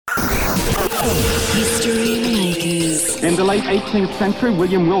History Makers. In the late 18th century,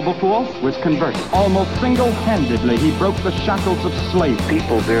 William Wilberforce was converted. Almost single-handedly, he broke the shackles of slavery.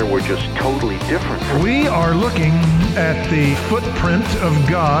 People there were just totally different. We are looking at the footprint of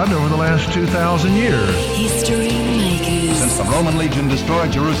God over the last 2,000 years. History Makers. Since the Roman legion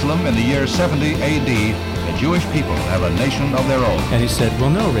destroyed Jerusalem in the year 70 A.D., the Jewish people have a nation of their own. And he said, well,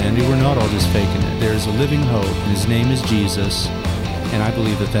 no, Randy, we're not all just faking it. There's a living hope, and his name is Jesus. And I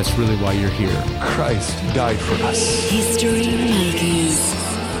believe that that's really why you're here. Christ died for us. History Makers.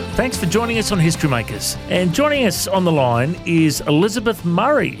 Thanks for joining us on History Makers. And joining us on the line is Elizabeth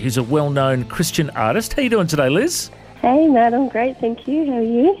Murray, who's a well-known Christian artist. How you doing today, Liz? Hey, Matt, I'm great, thank you. How are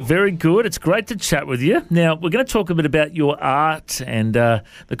you? Very good. It's great to chat with you. Now, we're going to talk a bit about your art and the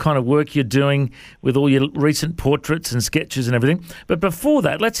kind of work you're doing with all your recent portraits and sketches and everything. But before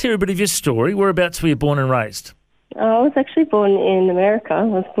that, let's hear a bit of your story. Whereabouts were you born and raised? I was actually born in America. I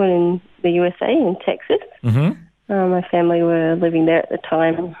was born in the USA, in Texas. Mm-hmm. My family were living there at the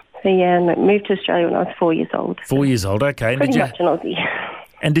time. So, yeah, and I moved to Australia when I was 4 years old. 4 years old, okay. Pretty much an Aussie.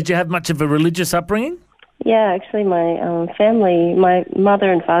 And did you have much of a religious upbringing? Yeah, actually, my family, my mother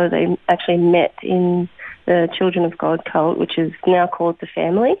and father, they actually met in the Children of God cult, which is now called The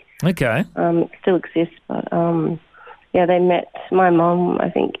Family. Okay. It still exists, but yeah, they met, my mum, I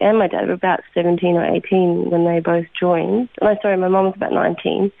think, and my dad were about 17 or 18 when they both joined. No, sorry, my mum was about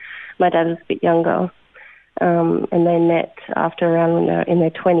 19. My dad was a bit younger. And they met after around when they were in their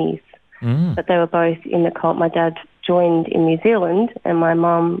 20s. Mm. But they were both in the cult. My dad joined in New Zealand and my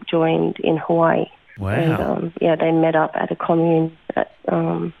mum joined in Hawaii. Wow. And, yeah, they met up at a commune at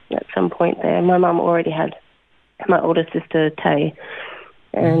some point there. My mum already had my older sister, Tay.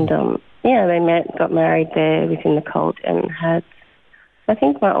 And, yeah, they met, got married there within the cult and had, I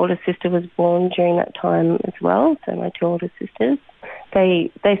think my older sister was born during that time as well, so my two older sisters.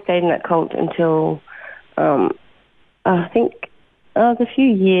 They stayed in that cult until, I think, a few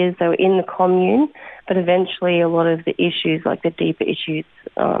years they were in the commune, but eventually a lot of the issues, like the deeper issues,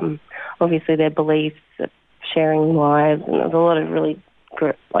 obviously their beliefs, sharing wives, and there was a lot of really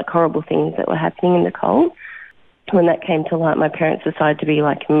horrible things that were happening in the cult. When that came to light, my parents decided to be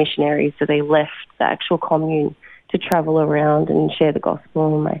like missionaries, so they left the actual commune to travel around and share the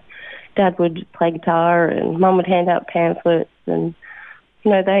gospel. And my dad would play guitar and mum would hand out pamphlets, and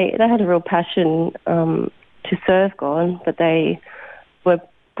you know they had a real passion to serve God, but they were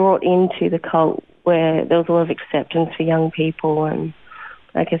brought into the cult where there was a lot of acceptance for young people, and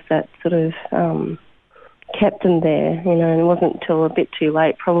I guess that sort of kept them there, you know, and it wasn't until a bit too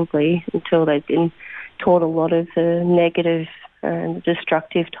late, probably, until they'd been taught a lot of the negative and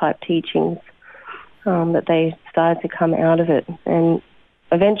destructive type teachings that they started to come out of it. And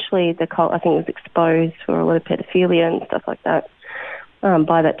eventually the cult, I think, was exposed for a lot of pedophilia and stuff like that.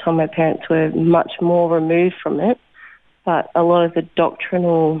 By that time, my parents were much more removed from it, but a lot of the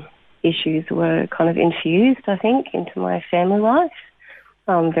doctrinal issues were kind of infused, I think, into my family life.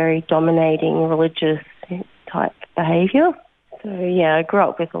 Very dominating religious type behaviour. So, yeah, I grew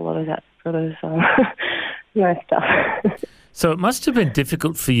up with a lot of that sort of nice stuff. So it must have been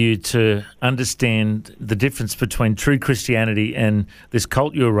difficult for you to understand the difference between true Christianity and this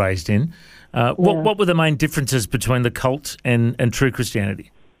cult you were raised in. What were the main differences between the cult and true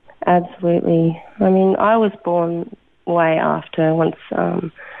Christianity? Absolutely. I mean, I was born way after, once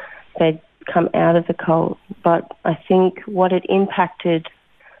they'd come out of the cult, but I think what it impacted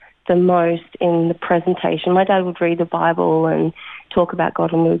the most in the presentation, my dad would read the Bible and talk about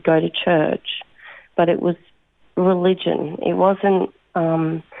God and we would go to church, but it was religion. It wasn't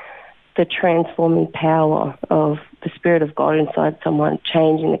the transforming power of the Spirit of God inside someone,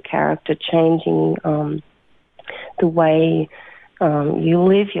 changing the character, changing the way you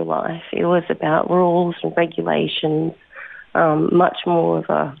live your life. It was about rules and regulations, much more of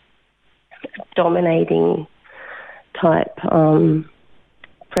a dominating type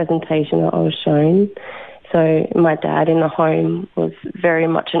presentation that I was shown. So my dad in the home was very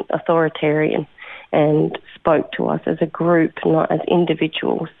much an authoritarian and spoke to us as a group, not as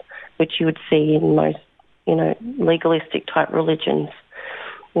individuals, which you would see in most, you know, legalistic type religions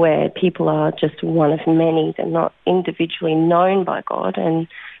where people are just one of many. They're not individually known by God. And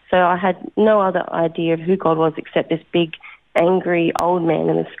so I had no other idea of who God was except this big, angry old man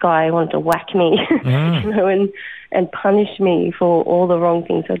in the sky who wanted to whack me, you know, and punish me for all the wrong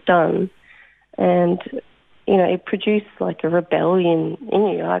things I'd done. And, you know, it produced like a rebellion in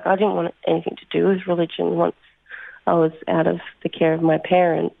you. Like I didn't want anything to do with religion once I was out of the care of my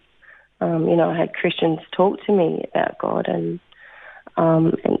parents. You know, I had Christians talk to me about God, and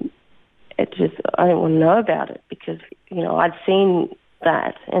it just, I didn't want to know about it because, you know, I'd seen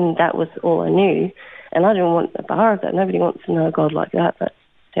that, and that was all I knew. And I didn't want a bar of that. Nobody wants to know a God like that. That's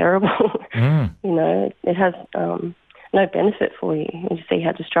terrible. You know, it has no benefit for you. You see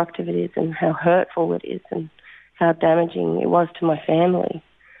how destructive it is and how hurtful it is and how damaging it was to my family.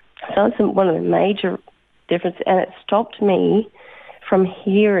 So it's one of the major differences, and it stopped me from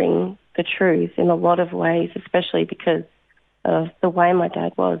hearing the truth in a lot of ways, especially because of the way my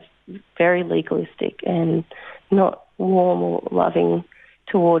dad was, very legalistic and not warm or loving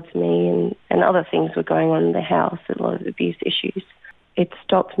towards me, and other things were going on in the house, a lot of abuse issues. It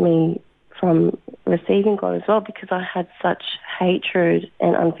stopped me from receiving God as well because I had such hatred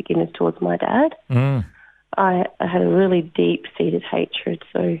and unforgiveness towards my dad. I had a really deep-seated hatred,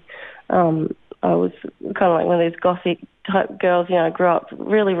 so I was kind of like one of those gothic type girls. You know, I grew up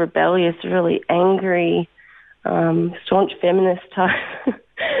really rebellious, really angry, staunch feminist type.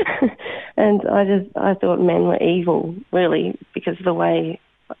 And I thought men were evil, really, because of the way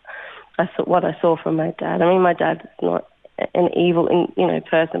what I saw from my dad. I mean, my dad's not an evil,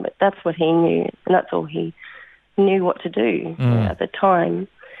 person, but that's what he knew, and that's all he knew what to do at the time.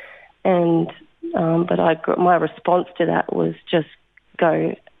 And but my response to that was just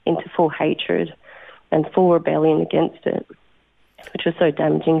go into full hatred and full rebellion against it, which was so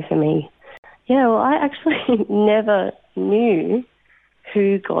damaging for me. Yeah, well, I actually never knew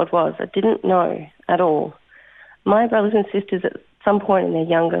who God was. I didn't know at all. My brothers and sisters at some point in their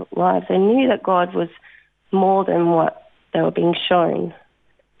younger lives, they knew that God was more than what they were being shown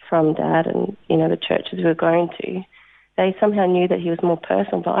from Dad and, the churches we were going to. They somehow knew that he was more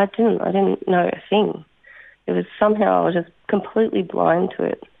personal, but I didn't know a thing. It was somehow I was just completely blind to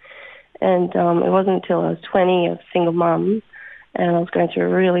it. And it wasn't until I was 20, I was a single mum, and I was going through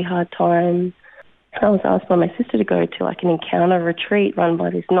a really hard time. I was asked by my sister to go to like an encounter retreat run by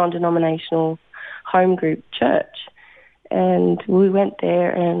this non-denominational home group church. And we went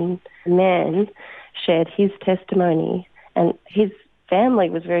there, and a man shared his testimony, and his family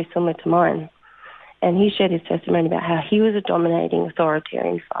was very similar to mine. And he shared his testimony about how he was a dominating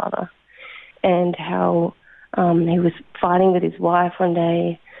authoritarian father and how he was fighting with his wife one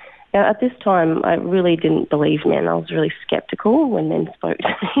day. Now, at this time, I really didn't believe men. I was really skeptical when men spoke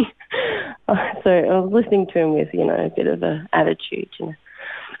to me. So I was listening to him with, a bit of an attitude.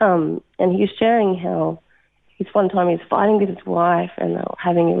 And he was sharing how one time he was fighting with his wife and they were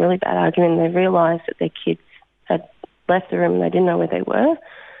having a really bad argument, and they realised that their kids had left the room and they didn't know where they were.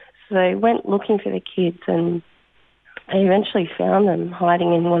 So they went looking for the kids, and they eventually found them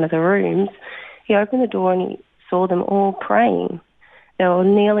hiding in one of the rooms. He opened the door and he saw them all praying. They were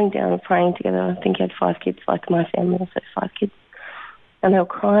kneeling down and praying together. I think he had 5 kids, like my family also had 5 kids. And they were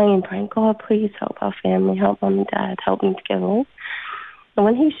crying and praying, God, please help our family, help Mum and Dad, help them together. And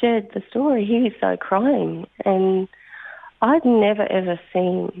when he shared the story, he started crying. And I'd never, ever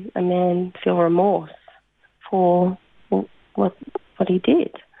seen a man feel remorse for what he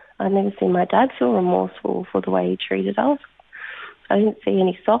did. I'd never seen my dad feel remorseful for the way he treated us. I didn't see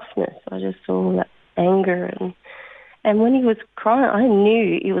any softness. I just saw that anger. And when he was crying, I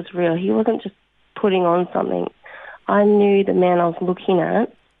knew it was real. He wasn't just putting on something. I knew the man I was looking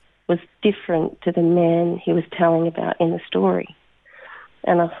at was different to the man he was telling about in the story.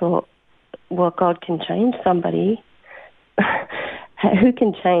 And I thought, well, God can change somebody. Who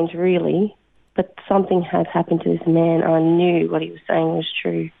can change, really? But something has happened to this man. I knew what he was saying was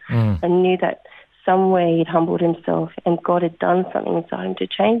true. I knew that somewhere he'd humbled himself and God had done something inside him to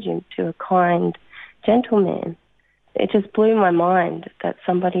change him to a kind, gentle man. It just blew my mind that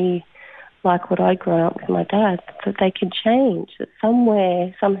somebody like what I'd grown up with my dad, that they could change, that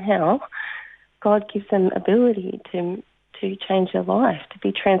somewhere, somehow, God gives them ability to change their life, to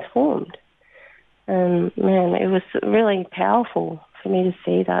be transformed. And, man, it was really powerful for me to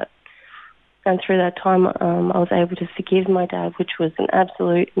see that. And through that time, I was able to forgive my dad, which was an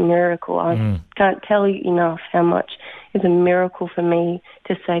absolute miracle. I can't tell you enough how much it's a miracle for me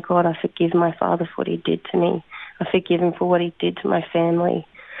to say, God, I forgive my father for what he did to me. I forgive him for what he did to my family.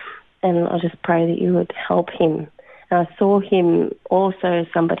 And I just pray that you would help him. And I saw him also as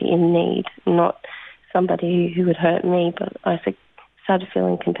somebody in need, not somebody who would hurt me, but I started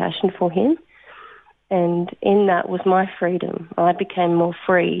feeling compassion for him. And in that was my freedom. I became more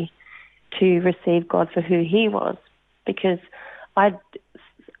free to receive God for who he was, because I'd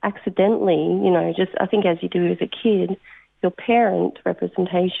accidentally, I think as you do as a kid, your parent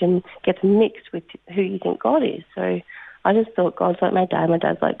representation gets mixed with who you think God is. So I just thought God's like my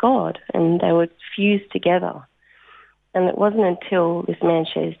dad's like God, and they were fused together. And it wasn't until this man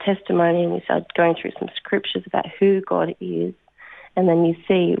shared his testimony and we started going through some scriptures about who God is, and then you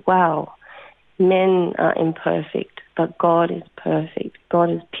see, wow, men are imperfect, but God is perfect. God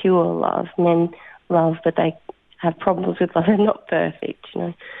is pure love. Men love, but they have problems with love. They're not perfect,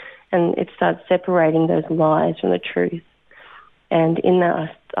 And it starts separating those lies from the truth. And in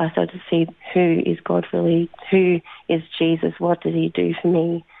that, I started to see who is God really, who is Jesus, what did he do for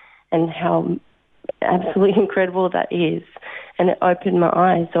me, and how absolutely incredible that is. And it opened my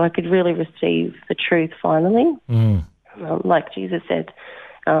eyes so I could really receive the truth finally. Like Jesus said,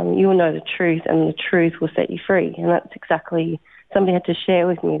 you will know the truth and the truth will set you free. And that's exactly, somebody had to share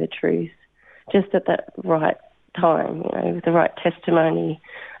with me the truth just at that right time, with the right testimony.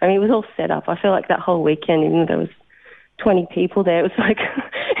 I mean, it was all set up. I feel like that whole weekend, even though there was 20 people there, it was like,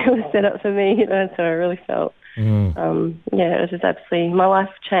 it was set up for me, that's how I really felt. It was just absolutely, my life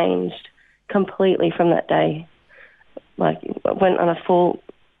changed completely from that day. Like, I went on a full,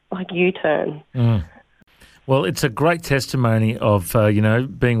 U-turn. Well, it's a great testimony of,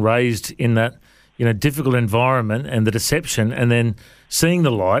 being raised in that, difficult environment and the deception, and then seeing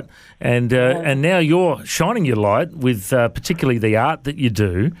the light. And now you're shining your light with particularly the art that you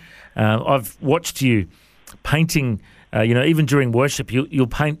do. I've watched you painting, even during worship, you'll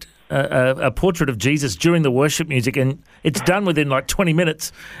paint a portrait of Jesus during the worship music, and it's done within 20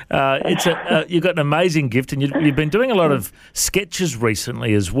 minutes. You've got an amazing gift, and you've been doing a lot of sketches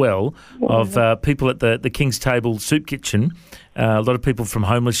recently as well of people at the King's Table Soup Kitchen. A lot of people from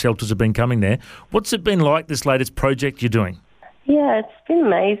homeless shelters have been coming there. What's it been like, this latest project you're doing? Yeah, it's been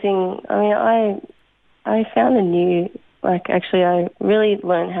amazing. I mean, I found a new, I really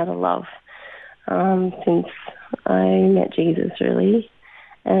learned how to love since I met Jesus, really.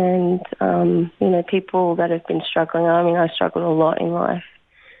 And, people that have been struggling, I struggled a lot in life,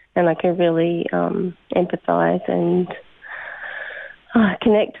 and I can really empathise and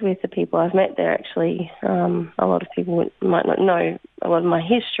connect with the people I've met there, actually. A lot of people might not know a lot of my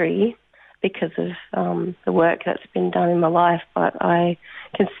history because of the work that's been done in my life, but I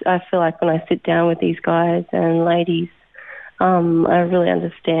feel like when I sit down with these guys and ladies, I really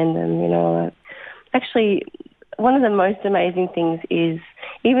understand them, Actually, one of the most amazing things is,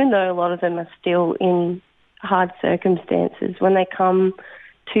 even though a lot of them are still in hard circumstances, when they come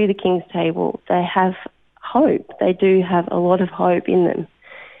to the King's Table, they have hope. They do have a lot of hope in them.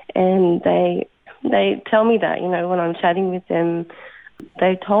 And they tell me that, when I'm chatting with them,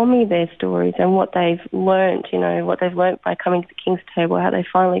 they told me their stories and what they've learnt, what they've learnt by coming to the King's Table, how they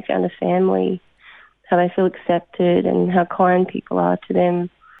finally found a family, how they feel accepted and how kind people are to them.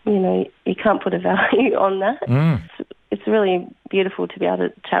 You can't put a value on that. It's really beautiful to be able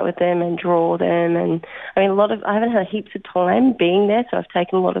to chat with them and draw them. And I haven't had heaps of time being there, so I've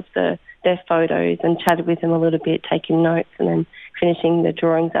taken a lot of their photos and chatted with them a little bit, taking notes and then finishing the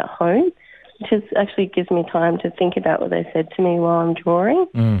drawings at home, which actually gives me time to think about what they said to me while I'm drawing.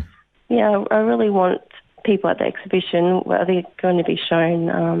 Yeah, I really want people at the exhibition, where they're going to be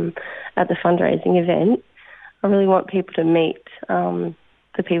shown at the fundraising event, I really want people to meet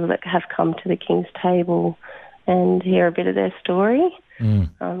the people that have come to the King's Table and hear a bit of their story.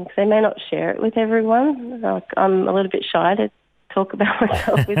 Because they may not share it with everyone. I'm a little bit shy to talk about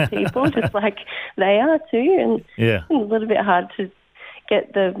myself with people, just like they are too. And it's a little bit hard to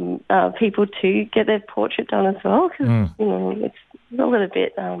get the people to get their portrait done as well, because it's a little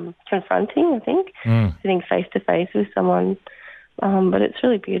bit confronting, I think, sitting face to face with someone. But it's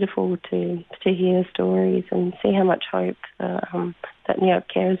really beautiful to hear stories and see how much hope that New Hope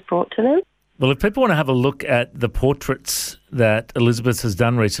Care has brought to them. Well, if people want to have a look at the portraits that Elizabeth has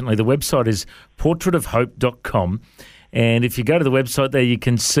done recently, the website is portraitofhope.com. And if you go to the website there, you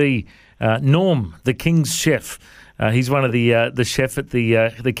can see Norm, the King's chef. He's one of the chef at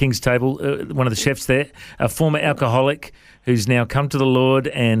the King's Table, one of the chefs there, a former alcoholic who's now come to the Lord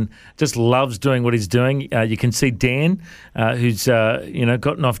and just loves doing what he's doing. You can see Dan, who's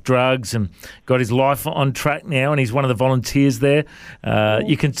gotten off drugs and got his life on track now, and he's one of the volunteers there.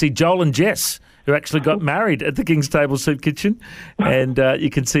 You can see Joel and Jess, who actually got married at the King's Table Soup Kitchen, and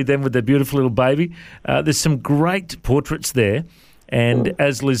you can see them with their beautiful little baby. There's some great portraits there. And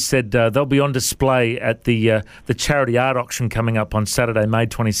as Liz said, they'll be on display at the charity art auction coming up on Saturday, May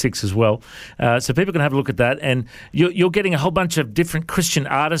 26 as well. So people can have a look at that. And you're getting a whole bunch of different Christian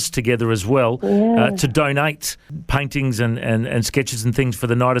artists together as well to donate paintings and sketches and things for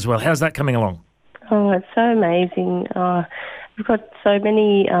the night as well. How's that coming along? Oh, it's so amazing. We've got so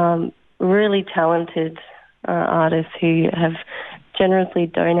many really talented artists who have generously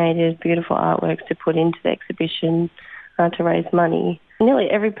donated beautiful artworks to put into the exhibition to raise money. Nearly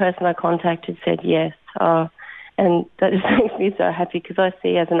every person I contacted said yes, and that just makes me so happy, because I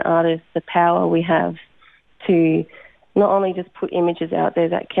see as an artist the power we have to not only just put images out there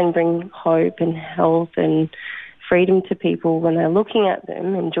that can bring hope and health and freedom to people when they're looking at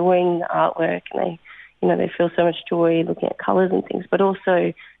them, enjoying the artwork, and they feel so much joy looking at colours and things, but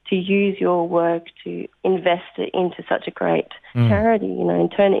also to use your work to invest it into such a great charity,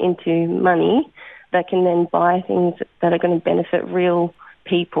 and turn it into money that can then buy things that are going to benefit real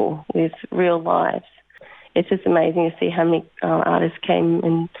people with real lives. It's just amazing to see how many artists came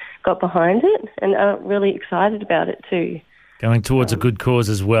and got behind it and are really excited about it too. Going towards a good cause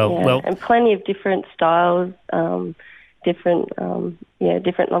as well. Yeah, well, and plenty of different styles, a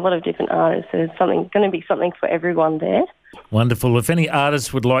lot of different artists. There's going to be something for everyone there. Wonderful. If any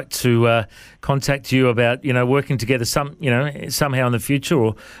artists would like to contact you about, working together somehow in the future,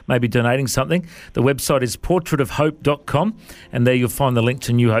 or maybe donating something, the website is portraitofhope.com, and there you'll find the link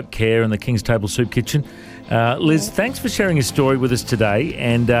to New Hope Care and the King's Table Soup Kitchen. Liz, thanks for sharing your story with us today,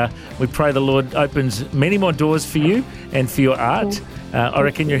 and we pray the Lord opens many more doors for you and for your art. I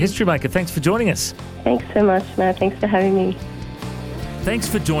reckon you're a history maker. Thanks for joining us. Thanks so much, Matt. Thanks for having me. Thanks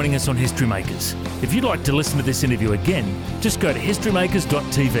for joining us on History Makers. If you'd like to listen to this interview again, just go to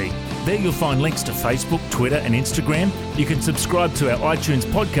historymakers.tv. There you'll find links to Facebook, Twitter and Instagram. You can subscribe to our iTunes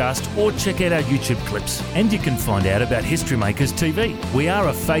podcast or check out our YouTube clips. And you can find out about History Makers TV. We are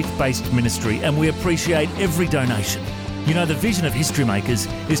a faith-based ministry and we appreciate every donation. The vision of History Makers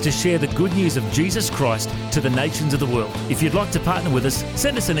is to share the good news of Jesus Christ to the nations of the world. If you'd like to partner with us,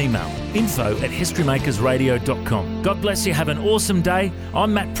 send us an email, info@historymakersradio.com. God bless you. Have an awesome day.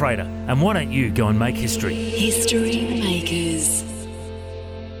 I'm Matt Prater, and why don't you go and make history? History Makers.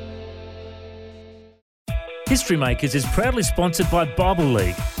 History Makers is proudly sponsored by Bible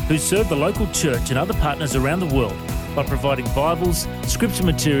League, who serve the local church and other partners around the world by providing Bibles, scripture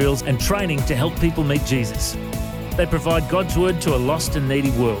materials and training to help people meet Jesus. They provide God's Word to a lost and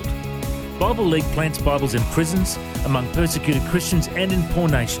needy world. Bible League plants Bibles in prisons, among persecuted Christians and in poor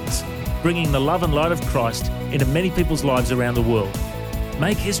nations, bringing the love and light of Christ into many people's lives around the world.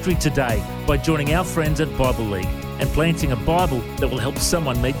 Make history today by joining our friends at Bible League and planting a Bible that will help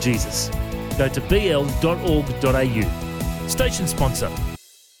someone meet Jesus. Go to bl.org.au. Station sponsor,